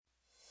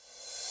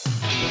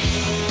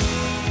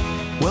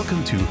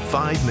Welcome to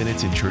 5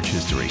 Minutes in Church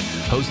History,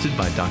 hosted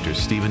by Dr.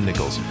 Stephen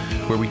Nichols,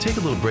 where we take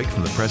a little break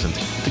from the present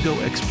to go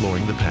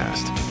exploring the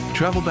past.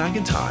 Travel back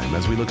in time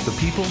as we look at the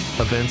people,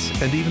 events,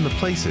 and even the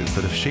places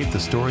that have shaped the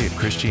story of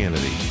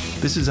Christianity.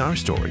 This is our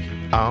story,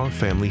 our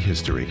family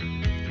history.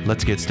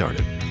 Let's get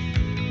started.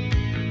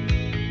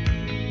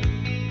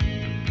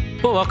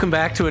 Well, welcome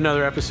back to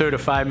another episode of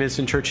 5 Minutes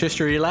in Church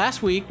History.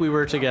 Last week we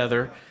were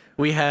together.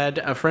 We had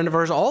a friend of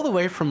ours all the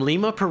way from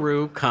Lima,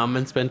 Peru, come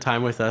and spend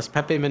time with us,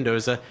 Pepe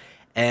Mendoza,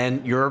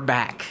 and you're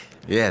back.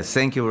 Yes,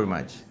 thank you very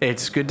much.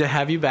 It's good to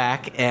have you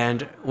back,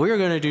 and we're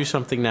going to do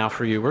something now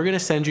for you. We're going to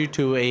send you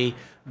to a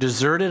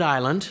deserted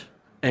island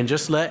and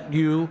just let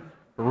you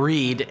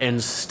read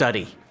and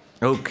study.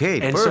 Okay,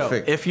 and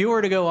perfect. So if you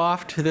were to go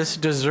off to this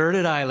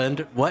deserted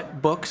island,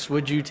 what books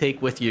would you take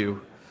with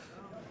you?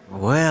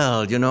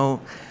 Well,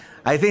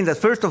 I think that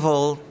first of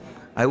all,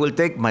 I will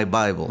take my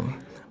Bible.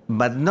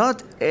 But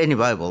not any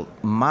Bible,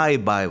 my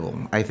Bible.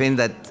 I think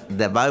that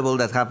the Bible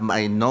that have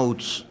my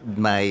notes,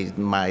 my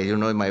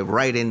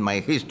writing, my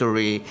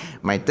history,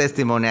 my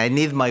testimony, I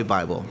need my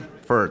Bible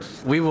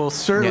first. We will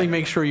certainly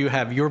make sure you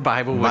have your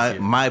Bible with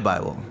you. My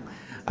Bible.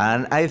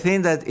 And I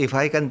think that if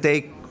I can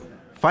take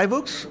 5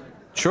 books,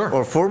 sure,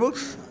 or 4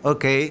 books,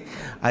 okay,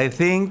 I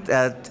think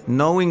that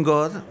Knowing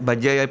God by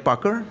J.I.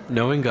 Packer.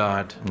 Knowing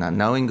God.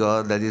 Knowing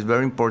God, that is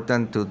very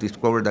important to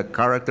discover the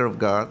character of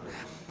God.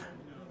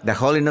 The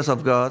Holiness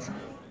of God,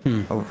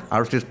 of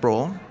R.C.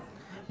 Sproul,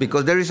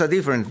 because there is a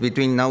difference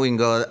between knowing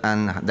God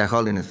and the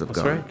holiness of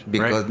God. Right.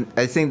 Because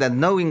I think that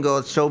knowing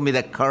God showed me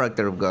the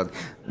character of God,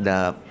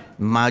 the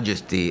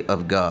majesty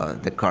of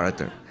God, the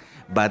character.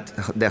 But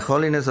the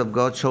holiness of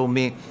God showed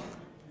me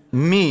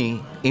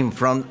in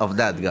front of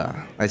that God.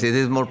 I say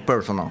this is more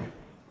personal.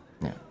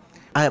 Yeah.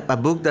 A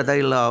book that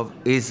I love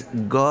is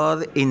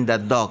God in the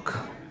Dock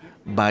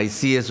by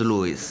C.S.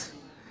 Lewis.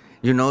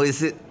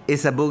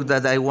 It's a book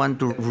that I want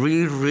to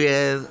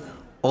reread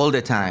all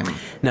the time.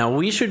 Now,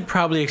 we should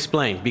probably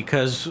explain,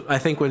 because I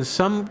think when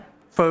some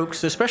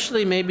folks,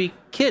 especially maybe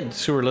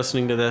kids who are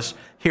listening to this,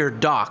 hear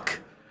dock,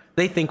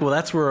 they think, well,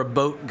 that's where a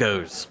boat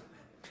goes.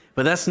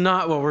 But that's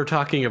not what we're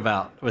talking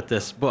about with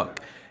this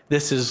book.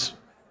 This is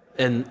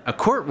in a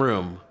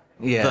courtroom,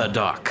 the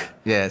dock.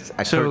 Yes.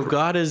 So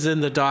God is in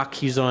the dock,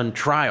 he's on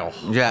trial.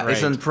 Yeah, right,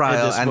 he's on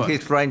trial, and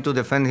he's trying to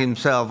defend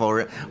himself,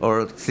 or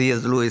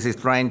C.S. Lewis is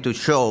trying to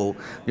show,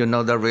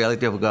 the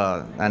reality of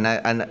God. And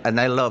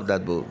I love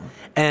that book.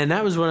 And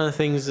that was one of the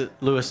things that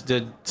Lewis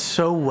did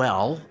so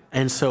well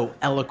and so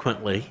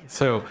eloquently.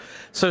 So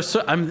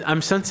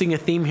I'm sensing a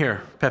theme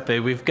here, Pepe.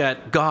 We've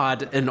got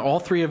God in all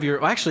 3 of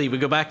your... Actually, we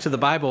go back to the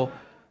Bible.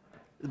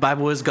 The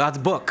Bible is God's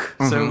book.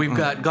 So we've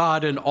got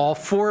God in all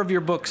 4 of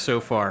your books so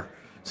far.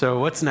 So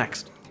what's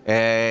next?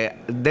 There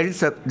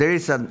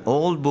is an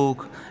old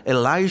book,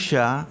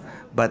 Elisha,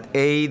 but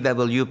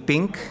A.W.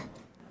 Pink.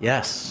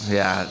 Yes.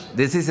 Yeah,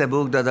 this is a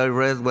book that I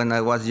read when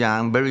I was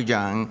young, very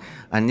young,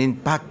 and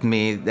impacted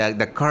me,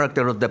 the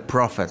character of the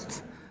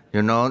prophet,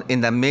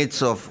 in the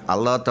midst of a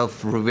lot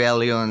of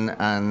rebellion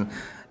and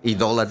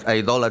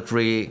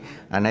idolatry,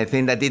 and I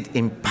think that it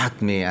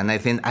impacted me, and I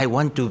think I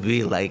want to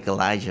be like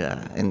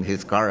Elijah in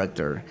his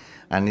character.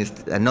 And it's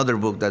another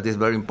book that is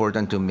very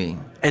important to me.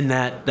 And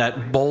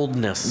that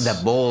boldness. The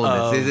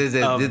boldness. This is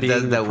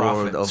the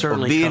word of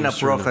being a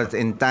prophet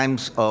in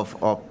times of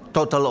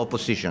total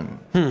opposition.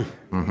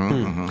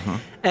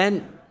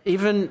 And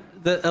even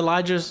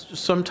Elijah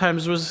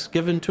sometimes was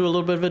given to a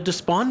little bit of a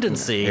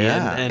despondency.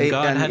 Yeah. And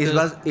God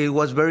it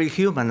was very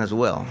human as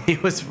well. He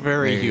was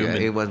very human.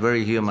 It was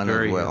very human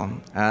as well.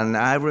 Human. And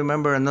I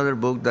remember another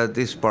book that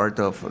is part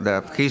of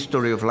the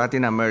history of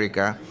Latin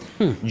America.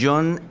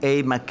 John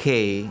A.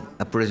 McKay,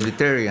 a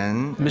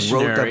Presbyterian,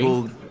 wrote a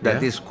book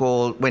that is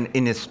called,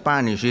 in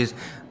Spanish, is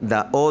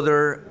The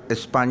Other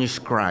Spanish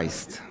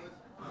Christ.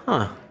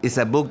 It's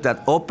a book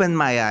that opened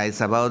my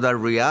eyes about the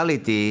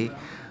reality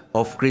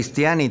of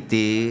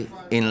Christianity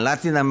in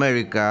Latin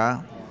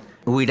America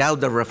without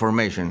the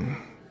Reformation.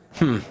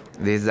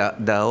 This is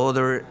the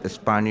Other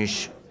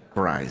Spanish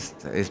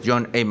Christ. It's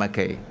John A.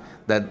 McKay.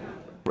 That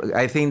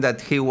I think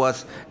that he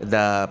was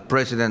the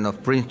president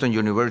of Princeton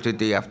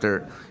University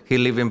after he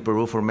lived in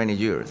Peru for many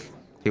years.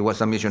 He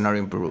was a missionary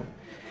in Peru.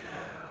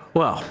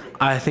 Well,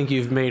 I think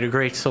you've made a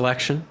great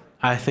selection.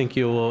 I think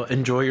you will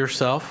enjoy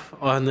yourself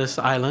on this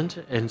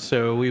island, and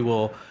so we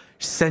will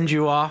send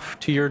you off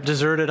to your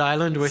deserted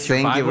island with your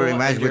Bible. Thank you very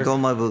much, with all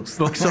my books.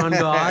 Books on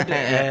God,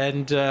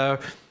 and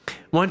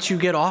once you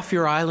get off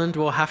your island,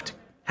 we'll have to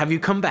have you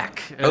come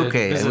back.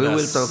 Okay, and we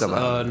will talk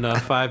about it.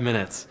 5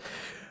 minutes.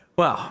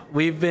 Well,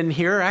 we've been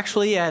here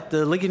actually at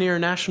the Ligonier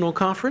National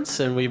Conference,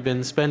 and we've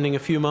been spending a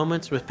few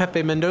moments with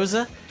Pepe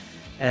Mendoza,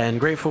 and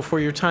grateful for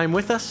your time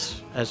with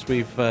us as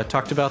we've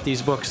talked about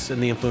these books and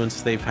the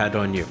influence they've had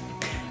on you.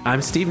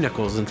 I'm Steve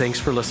Nichols, and thanks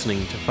for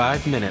listening to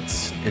 5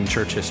 Minutes in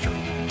Church History.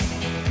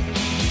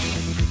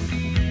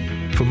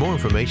 For more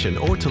information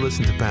or to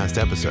listen to past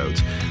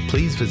episodes,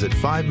 please visit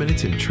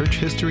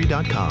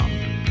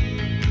 5minutesinchurchhistory.com.